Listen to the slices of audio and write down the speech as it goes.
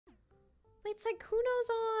Wait, Sykkuno's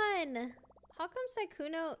on. How come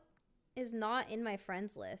Sykkuno is not in my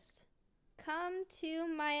friends list? Come to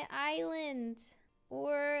my island.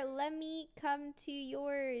 Or let me come to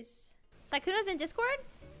yours. Sykkuno's in Discord?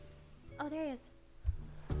 Oh, there he is.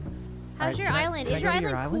 How's your island? Is your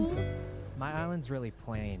island cool? My island's really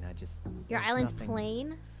plain. Your island's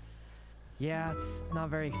plain? Yeah, it's not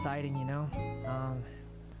very exciting, you know?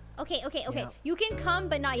 Okay. You can come,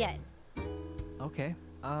 but not yet. Okay.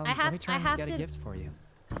 let me try and get a gift for you.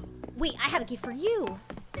 Wait, I have a gift for you.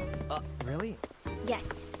 Really?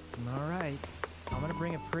 Yes. All right. I'm gonna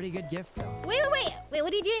bring a pretty good gift, though. Wait,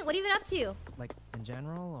 what are you doing? What have you been up to? Like, in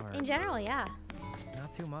general, or? In general, yeah.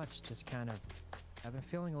 Not too much, just kind of... I've been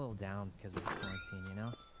feeling a little down because of the quarantine, you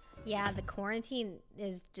know? Yeah, the quarantine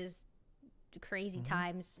is just crazy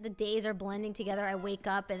times. The days are blending together. I wake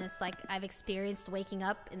up and it's like I've experienced waking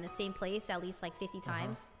up in the same place at least like 50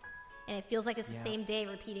 times. And it feels like it's the same day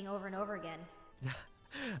repeating over and over again.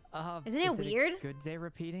 Isn't it weird? A good day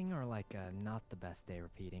repeating or like not the best day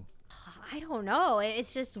repeating? I don't know.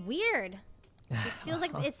 It's just weird. It just feels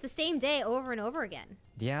like it's the same day over and over again.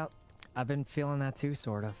 Yeah, I've been feeling that too,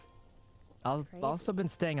 sort of. I've also been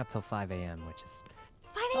staying up till 5 a.m., which is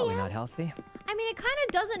 5 a.m.? probably not healthy. I mean, it kind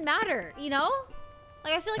of doesn't matter, you know?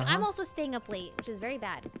 Like, I feel like I'm also staying up late, which is very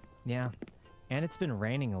bad. Yeah, and it's been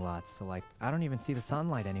raining a lot, so like, I don't even see the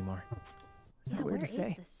sunlight anymore. Is that weird to say? Where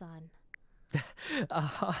is the sun? Do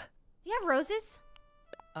you have roses?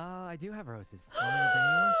 I do have roses. Want me to bring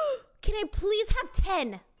you one? Can I please have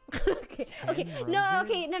 10? Okay. 10 okay. roses? No,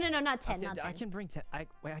 okay. No, not 10. Not 10. I can bring 10.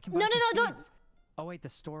 Wait, I can buy No, some don't. seeds. Oh wait, the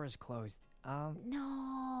store is closed.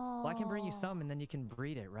 No. Well, I can bring you some, and then you can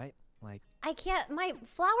breed it, right? Like. I can't. My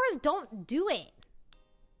flowers don't do it.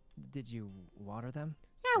 Did you water them?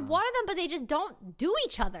 Yeah, I water them, but they just don't do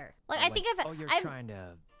each other. Like, I think if you're trying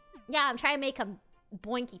to. Yeah, I'm trying to make them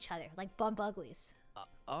boink each other, like bump uglies.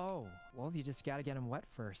 Oh, well, you just gotta get them wet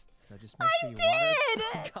first. So just make sure you water. I did.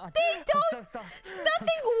 Oh, God. They don't. I'm so sorry.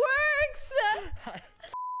 Nothing works.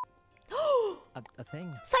 a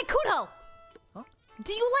thing. Sykkuno. Huh?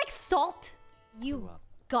 Do you like salt? You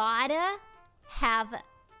gotta have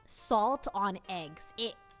salt on eggs.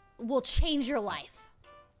 It will change your life.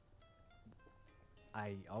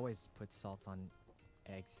 I always put salt on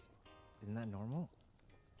eggs. Isn't that normal?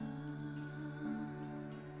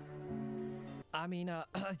 I mean,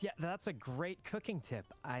 yeah, that's a great cooking tip.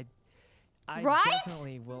 I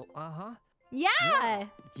definitely will. Yeah.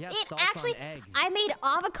 Yeah, it salt actually, on eggs. I made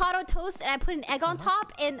avocado toast and I put an egg on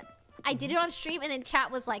top, and I did it on stream, and then chat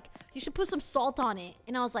was like, you should put some salt on it.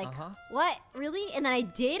 And I was like, what? Really? And then I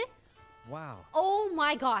did. Wow. Oh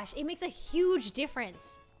my gosh. It makes a huge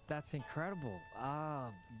difference. That's incredible.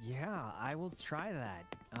 Yeah, I will try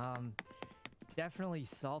that. Definitely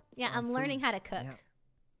salt. Yeah, I'm learning how to cook.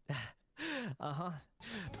 Yeah. All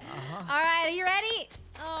right, are you ready?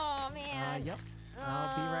 Oh, man. Yep.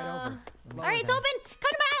 I'll be right over. All right, it's open.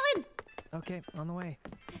 Come to my island. Okay, on the way.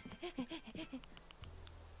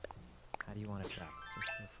 How do you want to travel?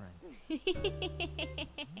 Switch to a friend.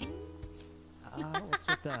 What's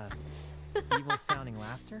with the evil-sounding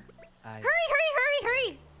laughter?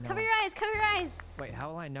 Hurry! No. Cover your eyes. Wait,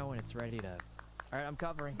 how will I know when it's ready to... All right, I'm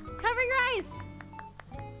covering. Cover your eyes.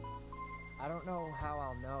 I don't know how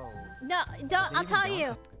I'll know. No, don't. I'll tell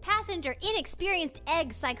you. Passenger, inexperienced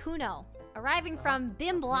egg Sykkuno, arriving from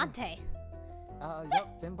Bimbalante.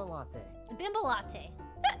 Yep, Bimbalante. Bimbalante.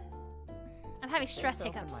 I'm having stress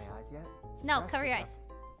hiccups. Open my eyes yet? No, cover your eyes.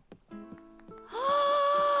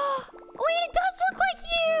 Wait, it does look like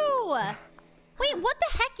you! Wait, what the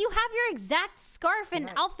heck? You have your exact scarf and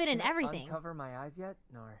outfit and everything. Cover my eyes yet?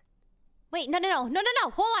 No. Wait, no.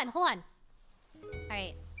 Hold on. All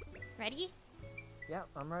right. Ready? Yep,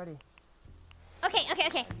 I'm ready. Okay.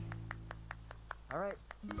 All right.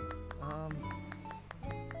 All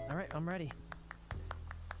right, I'm ready.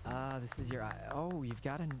 This is your eye. Oh, you've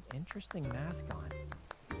got an interesting mask on.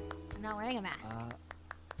 I'm not wearing a mask.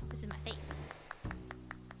 This is my face.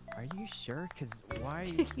 Are you sure? Cause why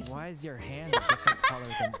is your hand a different color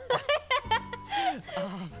than?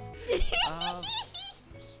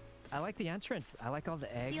 I like the entrance. I like all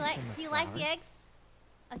the eggs. Do you like the eggs?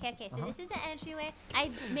 Okay. So this is the entryway. I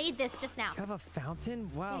made this just now. You have a fountain?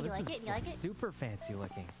 Wow, yeah, this you like it? super fancy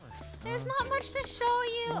looking. There's not much to show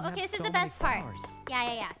you. Okay, this is the best part.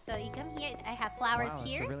 Yeah. So you come here. I have flowers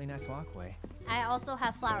here. It's a really nice walkway. I also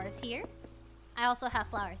have flowers here. Hey,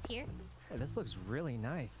 this looks really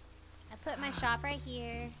nice. I put my shop right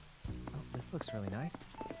here. Oh, this looks really nice.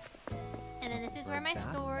 And then this is where my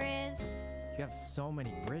store is. You have so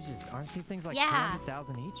many bridges. Aren't these things like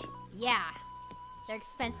 200,000 each? Yeah. They're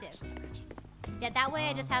expensive. Yeah, that way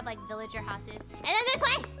I just have like villager houses. And then this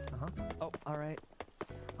way! Oh, alright.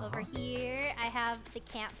 Over here, I have the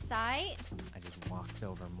campsite. I just walked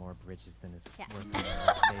over more bridges than is Yeah. worth my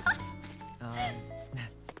life savings.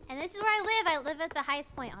 And this is where I live. I live at the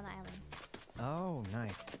highest point on the island. Oh,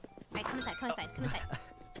 nice. Alright, come inside, come inside, come inside.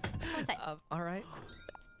 Come inside. Alright.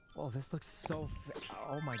 Well, this looks so...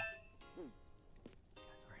 Oh my...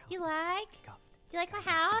 Do you like? Do you like my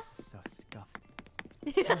house? So scuffed.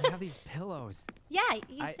 I have these pillows. Yeah,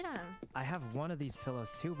 you can sit on them. I have one of these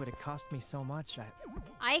pillows too, but it cost me so much.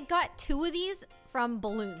 I got 2 of these from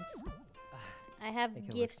balloons. I have Think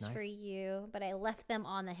it gifts looks nice. for you, but I left them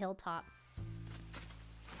on the hilltop.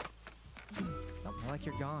 Oh, I like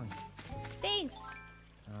your gong. Thanks.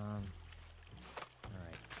 Alright.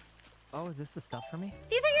 Oh, is this the stuff for me?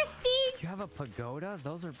 These are your steeds. You have a pagoda?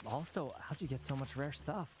 Those are also... How'd you get so much rare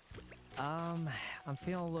stuff? I'm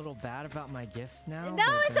feeling a little bad about my gifts now. No,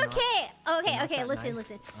 but it's they're not- okay. they're Okay, not okay, that listen, nice.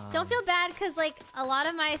 listen. Don't feel bad, because, like, a lot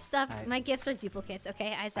of my stuff, I- my gifts are duplicates,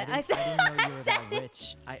 okay? I said, I didn't know you I were said that it.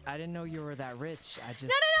 rich. I didn't know you were that rich. I just...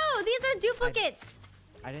 No, these are duplicates.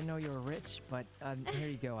 I didn't know you were rich, but here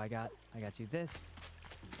you go. I got you this.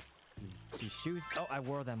 These shoes. Oh, I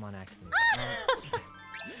wore them on accident.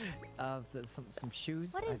 Some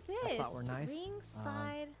shoes. What is I this? thought were nice.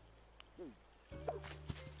 Ringside.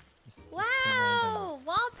 Just some Wow,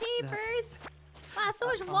 wallpapers. Wow, so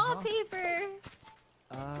much wallpaper.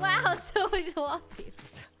 random, Wow, so much wallpaper.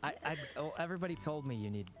 Oh, everybody told me you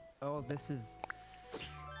need. Oh, this is.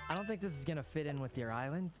 I don't think this is gonna fit in with your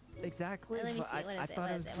island exactly. Let me but see, what I is it, thought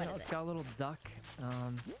what it is was, it, you what know, is it's it? got a little duck.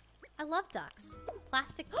 I love ducks.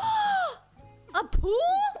 Plastic. A pool?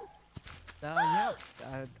 Yeah.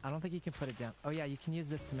 I don't think you can put it down. Oh yeah, you can use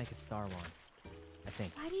this to make a star one. I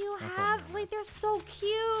think. Why do you Don't quote have? me on Wait, they're so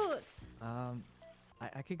cute.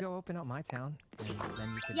 I could go open up my town, and then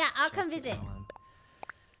you could. Yeah, I'll check come it visit. out.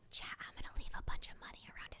 Chat, I'm gonna leave a bunch of money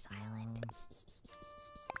around his island.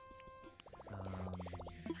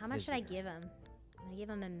 How much should I give visitors. him? I'm gonna give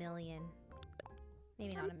him 1 million.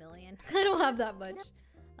 Maybe not 1 million. I don't have that much.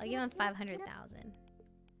 I'll give him 500,000.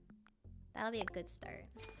 That'll be a good start.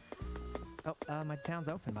 Oh, my town's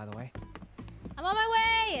open, by the way. I'm on my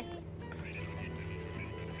way!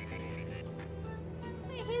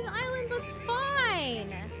 Wait, his island looks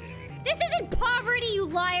fine! This isn't poverty, you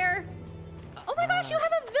liar! Oh my gosh, you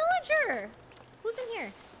have a villager! Who's in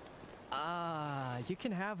here? You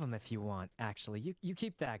can have him if you want, actually. You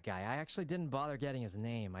keep that guy. I actually didn't bother getting his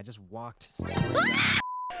name. I just walked straight. Ah!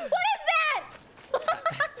 What is that?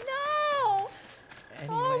 No!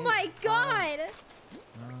 Oh Anyways, my god!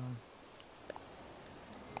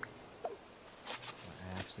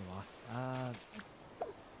 I actually lost.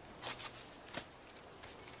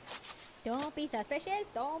 Don't be suspicious.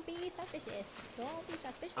 Don't be suspicious. Don't be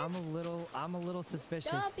suspicious. I'm a little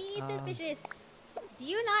suspicious. Don't be suspicious. Do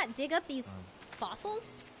you not dig up these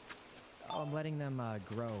fossils? Oh, I'm letting them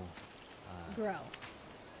grow. Grow.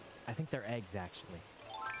 I think they're eggs, actually.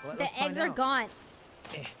 The eggs are gone.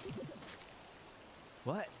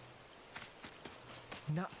 What?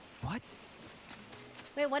 No. What?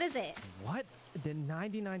 Wait, what is it? What? The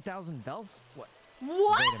 99,000 bells? What?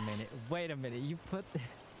 What? Wait a minute. You put.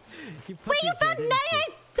 You put Wait, you these here, found didn't you?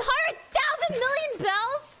 900,000 million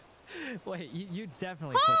bells? Wait, you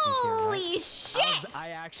definitely put these here, right? Holy shit! I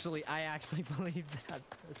actually believe that.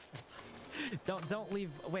 Don't leave.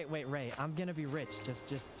 Wait, Ray. I'm gonna be rich.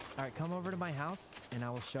 Just. All right, come over to my house, and I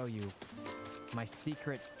will show you my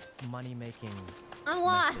secret money-making. I'm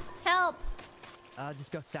lost. Help.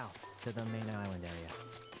 Just go south to the main island area.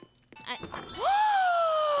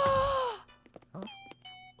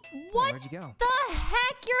 What Where'd you go? the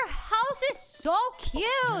heck? Your house is so cute.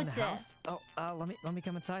 You're in the house? Oh, let me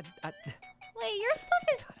come inside. Wait, your stuff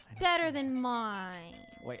is better than mine.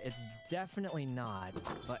 Wait, it's definitely not.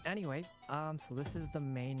 But anyway, so this is the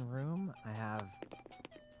main room. I have.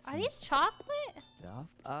 Are these chocolate? Stuff.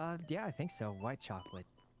 Yeah, I think so. White chocolate.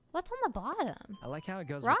 What's on the bottom? I like how it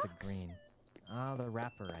goes Rocks? with the green. The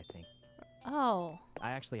wrapper, I think. Oh.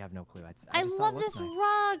 I actually have no clue. I just thought love it looked this nice.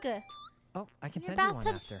 rug. Oh, I can Your send you one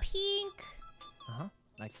bathtub's after. pink.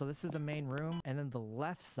 Like, so this is the main room, and then the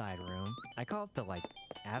left side room. I call it the, like,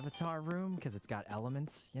 avatar room, because it's got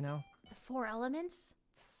elements, you know? The 4 elements?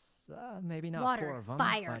 It's, maybe not 4 Water, of them,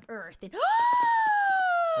 fire, but earth, and...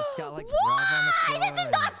 it's got, like, lava on the floor. This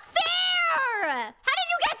is not fair! How did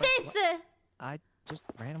you get this? I just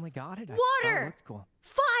randomly got it. I Water. thought it looked cool.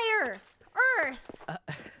 Fire, earth,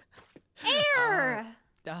 air.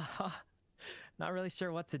 Not really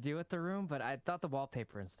sure what to do with the room, but I thought the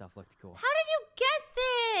wallpaper and stuff looked cool. How did you get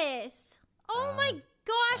this? Oh my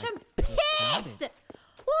gosh, I I'm just found pissed!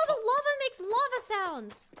 Well, the lava makes lava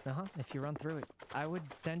sounds. If you run through it. I would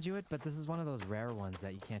send you it, but this is one of those rare ones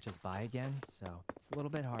that you can't just buy again, so it's a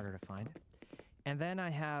little bit harder to find. And then I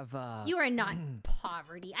have, You are not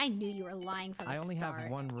poverty. I knew you were lying from the start. I only have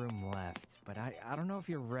one room left, but I don't know if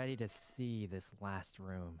you're ready to see this last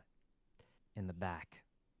room in the back.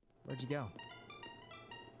 Where'd you go?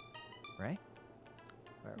 Ray?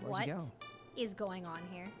 Where'd you go? What is going on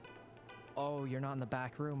here? Oh, you're not in the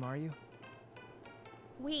back room, are you?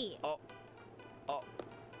 Wait. Oh.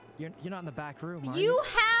 You're not in the back room, are you? You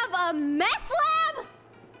have a meth lab?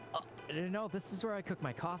 No, this is where I cook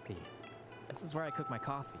my coffee. This is where I cook my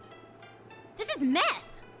coffee. This is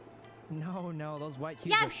meth. No, those white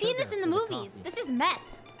cubes. Yeah, I've seen this in the movies. This is meth.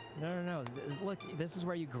 No. Look, this is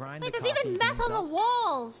where you grind Wait, the there's coffee even meth beans on the up.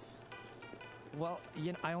 walls. Well,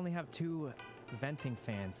 I only have 2 venting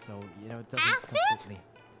fans, so it doesn't Acid? completely.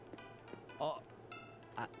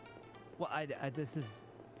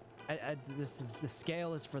 The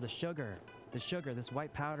scale is for the sugar. The sugar. This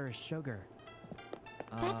white powder is sugar.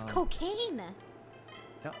 That's cocaine.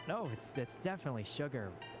 No, it's definitely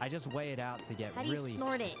sugar. I just weigh it out to get How do you really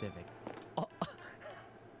snort specific. Oh.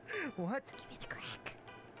 What? Give me the crack.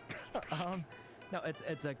 No,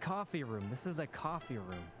 it's a coffee room. This is a coffee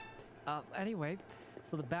room. Anyway,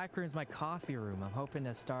 so the back room is my coffee room. I'm hoping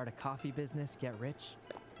to start a coffee business, get rich.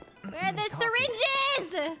 Where are the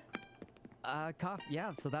syringes? Coffee.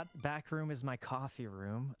 Yeah, so that back room is my coffee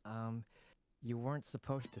room. You weren't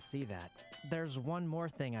supposed to see that. There's one more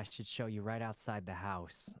thing I should show you right outside the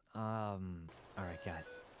house. All right,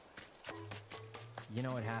 guys. You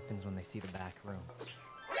know what happens when they see the back room.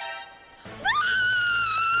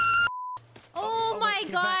 Oh my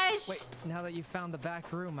gosh! Wait, now that you found the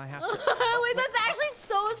back room, I have to... Wait, that's actually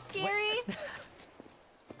so scary.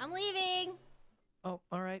 I'm leaving. Oh,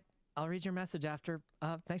 all right. I'll read your message after.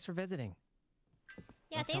 Thanks for visiting.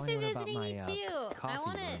 Yeah, Don't thanks tell for anyone about visiting me my, too. coffee I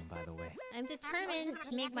want room, by the way. I'm determined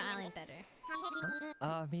to make my island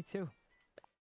better. Me too.